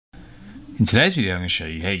In today's video, I'm going to show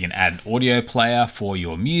you how you can add an audio player for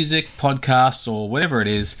your music, podcasts, or whatever it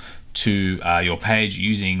is to your page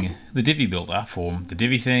using the Divi builder for the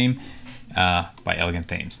Divi theme by Elegant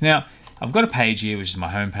Themes. Now, I've got a page here, which is my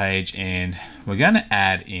home page, and we're going to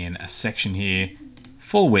add in a section here,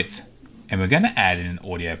 full width, and we're going to add in an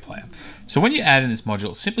audio player. So when you add in this module,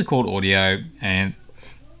 it's simply called audio, and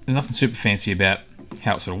there's nothing super fancy about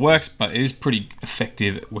how it sort of works, but it is pretty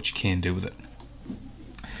effective at what you can do with it.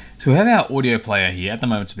 So we have our audio player here. At the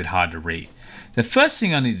moment, it's a bit hard to read. The first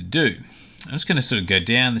thing I need to do, I'm just going to sort of go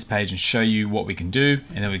down this page and show you what we can do,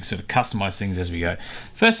 and then we can sort of customize things as we go.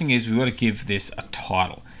 First thing is we've got to give this a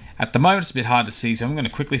title. At the moment, it's a bit hard to see, so I'm going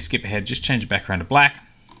to quickly skip ahead, just change the background to black.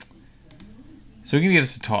 So we're going to give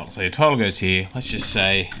this a title. So your title goes here. Let's just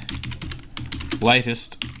say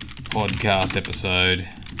latest podcast episode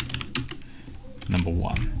number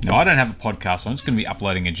 1. Now I don't have a podcast, so I'm just going to be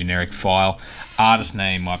uploading a generic file. Artist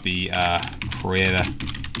name might be Creator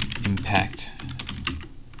Impact.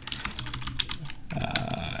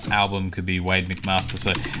 Album could be Wade McMaster.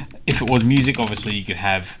 So if it was music, obviously you could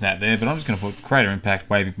have that there, but I'm just going to put Creator Impact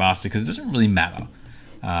Wade McMaster because it doesn't really matter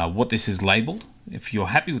what this is labeled. If you're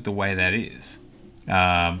happy with the way that is, you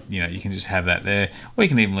know, you can just have that there, or you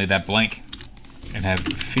can even leave that blank and have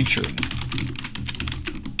featuring.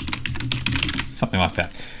 Something like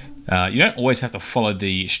that. You don't always have to follow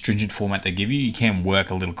the stringent format they give you. You can work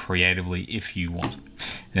a little creatively if you want.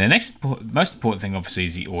 And the next most important thing obviously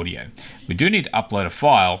is the audio. We do need to upload a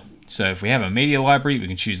file. So if we have a media library, we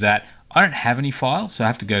can choose that. I don't have any files, so I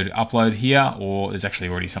have to go to upload here, or there's actually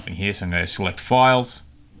already something here. So I'm going to select files.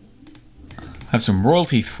 I have some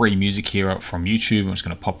royalty-free music here from YouTube. I'm just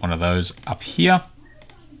going to pop one of those up here.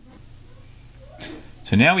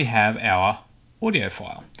 So now we have our audio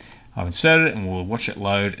file. I've inserted it and we'll watch it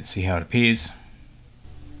load and see how it appears.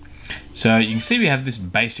 So you can see we have this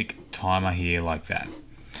basic timer here like that.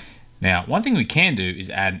 Now, one thing we can do is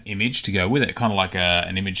add an image to go with it, kind of like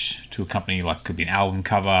an image to accompany, like could be an album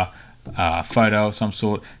cover, photo of some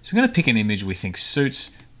sort. So we're going to pick an image we think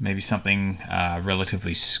suits, maybe something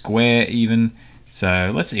relatively square even.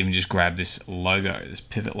 So let's even just grab this logo, this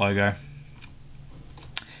pivot logo.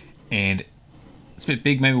 And it's a bit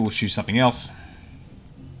big, maybe we'll choose something else.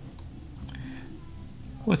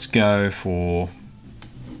 Let's go for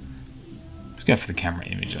the camera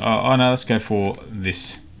image. Oh no, let's go for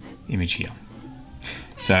this image here.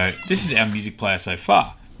 So this is our music player so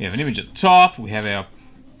far. We have an image at the top, we have our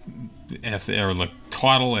like,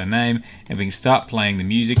 title, our name, and we can start playing the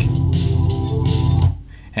music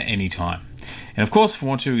at any time. And of course, if we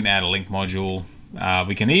want to, we can add a link module.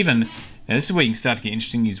 We can even, now this is where you can start to get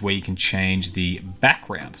interesting, is where you can change the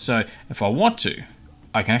background. So if I want to,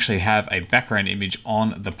 I can actually have a background image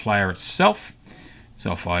on the player itself.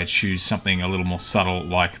 So if I choose something a little more subtle,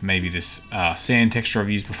 like maybe this sand texture I've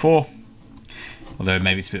used before, although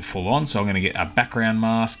maybe it's a bit full on, so I'm going to get a background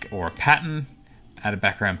mask or a pattern, add a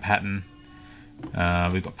background pattern.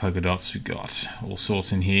 We've got polka dots, we've got all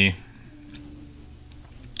sorts in here.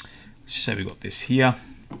 Let's just say we've got this here.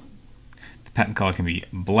 The pattern color can be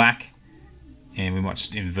black. And we might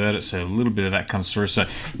just invert it so a little bit of that comes through. So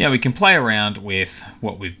yeah, we can play around with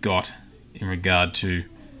what we've got in regard to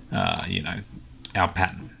you know, our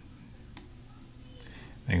pattern.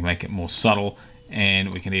 We can make it more subtle,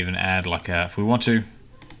 and we can even add like a, if we want to,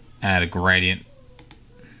 add a gradient.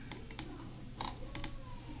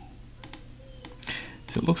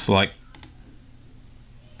 So it looks like,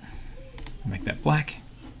 make that black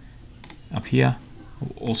up here.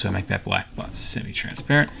 We'll also make that black, but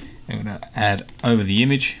semi-transparent. I'm going to add over the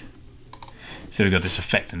image. So we've got this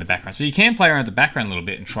effect in the background. So you can play around with the background a little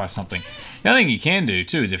bit and try something. The other thing you can do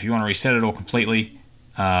too is if you want to reset it all completely,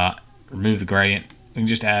 remove the gradient, we can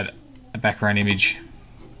just add a background image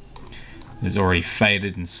that's already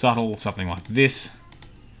faded and subtle, something like this.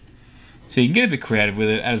 So you can get a bit creative with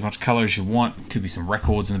it, add as much color as you want. Could be some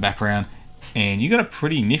records in the background. And you got a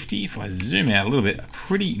pretty nifty, if I zoom out a little bit, a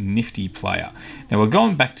pretty nifty player. Now we're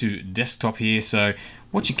going back to desktop here, so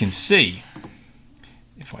what you can see,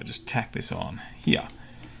 if I just tack this on here,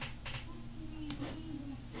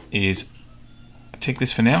 is, take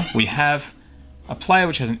this for now, we have a player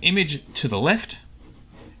which has an image to the left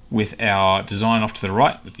with our design off to the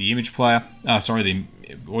right with the image player, sorry, the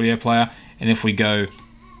audio player, and if we go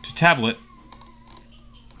to tablet,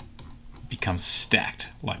 it becomes stacked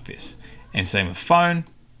like this. And same with phone,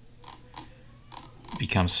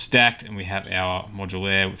 becomes stacked, and we have our module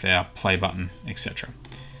there with our play button, etc.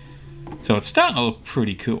 So it's starting to look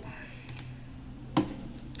pretty cool.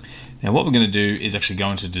 Now what we're going to do is actually go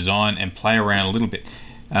into design and play around a little bit.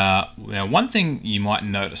 Now one thing you might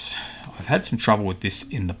notice, I've had some trouble with this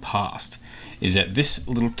in the past, is that this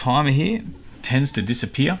little timer here tends to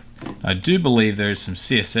disappear. I do believe there is some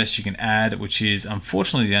CSS you can add, which is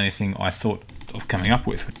unfortunately the only thing I thought of coming up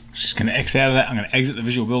with. Just going to X out of that. I'm going to exit the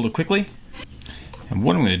Visual Builder quickly. And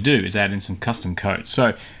what I'm going to do is add in some custom code.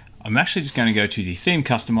 So I'm actually just going to go to the Theme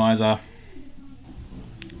Customizer,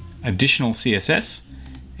 Additional CSS,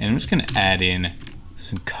 and I'm just going to add in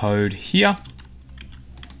some code here,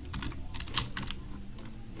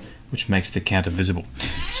 which makes the counter visible.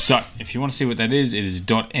 So if you want to see what that is, it is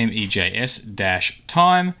 .mejs-time.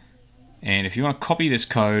 And if you want to copy this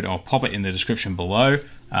code, I'll pop it in the description below.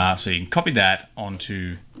 So you can copy that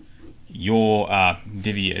onto your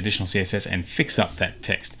Divi additional CSS and fix up that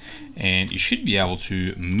text. And you should be able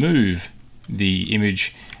to move the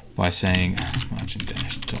image by saying margin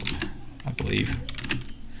dash top, I believe.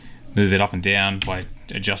 Move it up and down by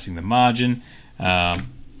adjusting the margin.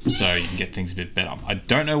 So you can get things a bit better. I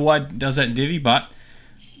don't know why it does that in Divi, but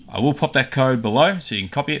I will pop that code below so you can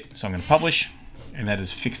copy it. So I'm going to publish. And that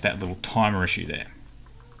has fixed that little timer issue there.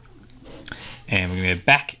 And we're going to go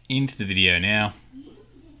back into the video now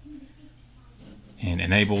and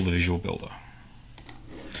enable the Visual Builder.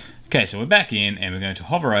 Okay, so we're back in and we're going to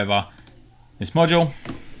hover over this module.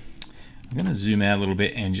 I'm going to zoom out a little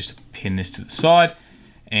bit and just pin this to the side.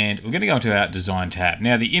 And we're going to go into our Design tab.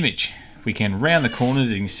 Now the image, we can round the corners,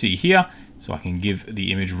 as you can see here. So I can give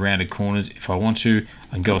the image rounded corners if I want to.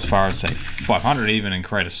 I can go as far as say 500 even and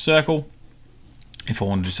create a circle if I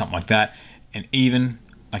want to do something like that. And even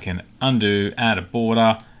I can undo, add a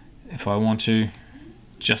border if I want to,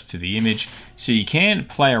 just to the image. So you can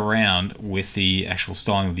play around with the actual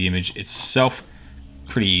styling of the image itself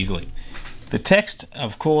pretty easily. The text,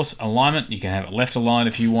 of course, alignment, you can have it left aligned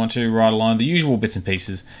if you want to, right aligned, the usual bits and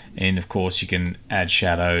pieces. And of course you can add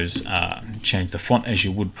shadows, change the font as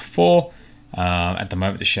you would before. At the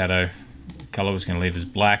moment the shadow color is going to leave as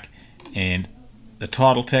black, and the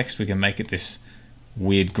title text we can make it this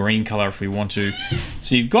weird green color if we want to.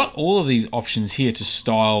 So you've got all of these options here to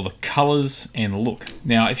style the colors and the look.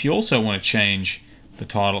 Now if you also want to change the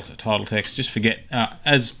title, so title text, just forget,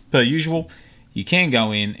 as per usual, you can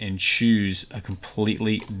go in and choose a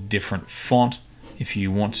completely different font if you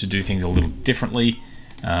want to do things a little differently.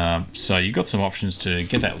 So you've got some options to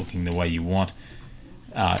get that looking the way you want.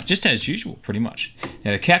 Just as usual, pretty much.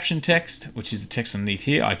 Now the caption text, which is the text underneath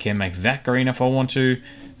here, I can make that green if I want to.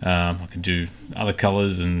 I can do other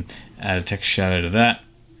colors and add a text shadow to that.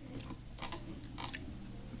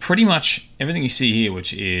 Pretty much everything you see here,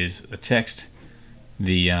 which is the text,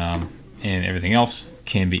 and everything else,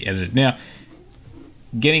 can be edited. Now,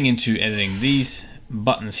 getting into editing these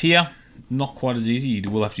buttons here, not quite as easy. You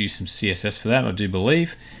will have to use some CSS for that, I do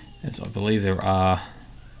believe, as I believe there are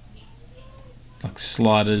like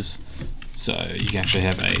sliders, so you can actually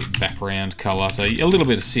have a background color. So a little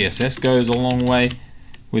bit of CSS goes a long way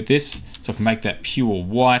with this. So I can make that pure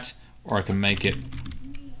white, or I can make it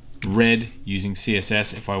red using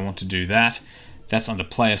CSS if I want to do that. That's under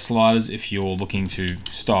player sliders if you're looking to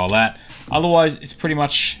style that. Otherwise, it's pretty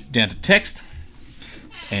much down to text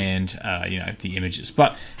and you know, the images.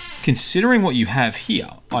 But considering what you have here,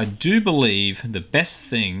 I do believe the best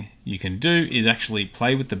thing you can do is actually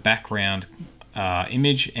play with the background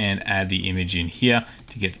image and add the image in here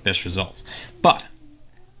to get the best results. But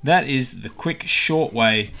that is the quick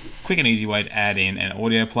and easy way to add in an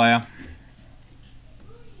audio player.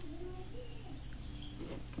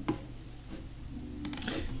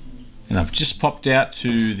 And I've just popped out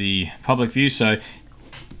to the public view, so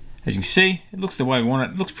as you can see, it looks the way we want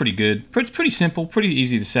it. It looks pretty good. It's pretty simple, pretty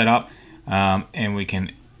easy to set up, and we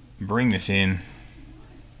can bring this in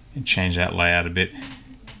and change that layout a bit.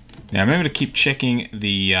 Now remember to keep checking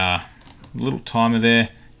the little timer there.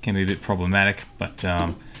 Can be a bit problematic, but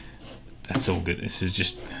that's all good. This is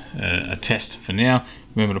just a test for now.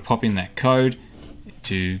 Remember to pop in that code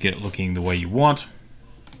to get it looking the way you want.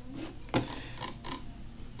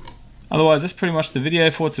 Otherwise, that's pretty much the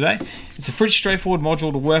video for today. It's a pretty straightforward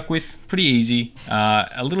module to work with, pretty easy.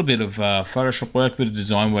 A little bit of Photoshop work, a bit of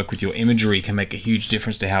design work with your imagery can make a huge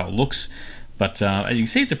difference to how it looks. But as you can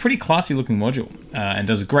see, it's a pretty classy looking module and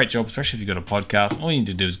does a great job, especially if you've got a podcast. All you need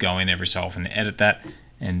to do is go in every so often and edit that,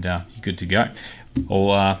 and you're good to go.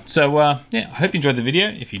 Yeah, I hope you enjoyed the video.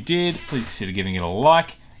 If you did, please consider giving it a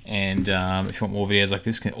like. And if you want more videos like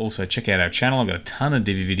this, you can also check out our channel. I've got a ton of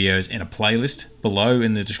Divi videos and a playlist below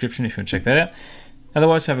in the description if you want to check that out.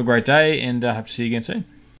 Otherwise, have a great day, and I hope to see you again soon.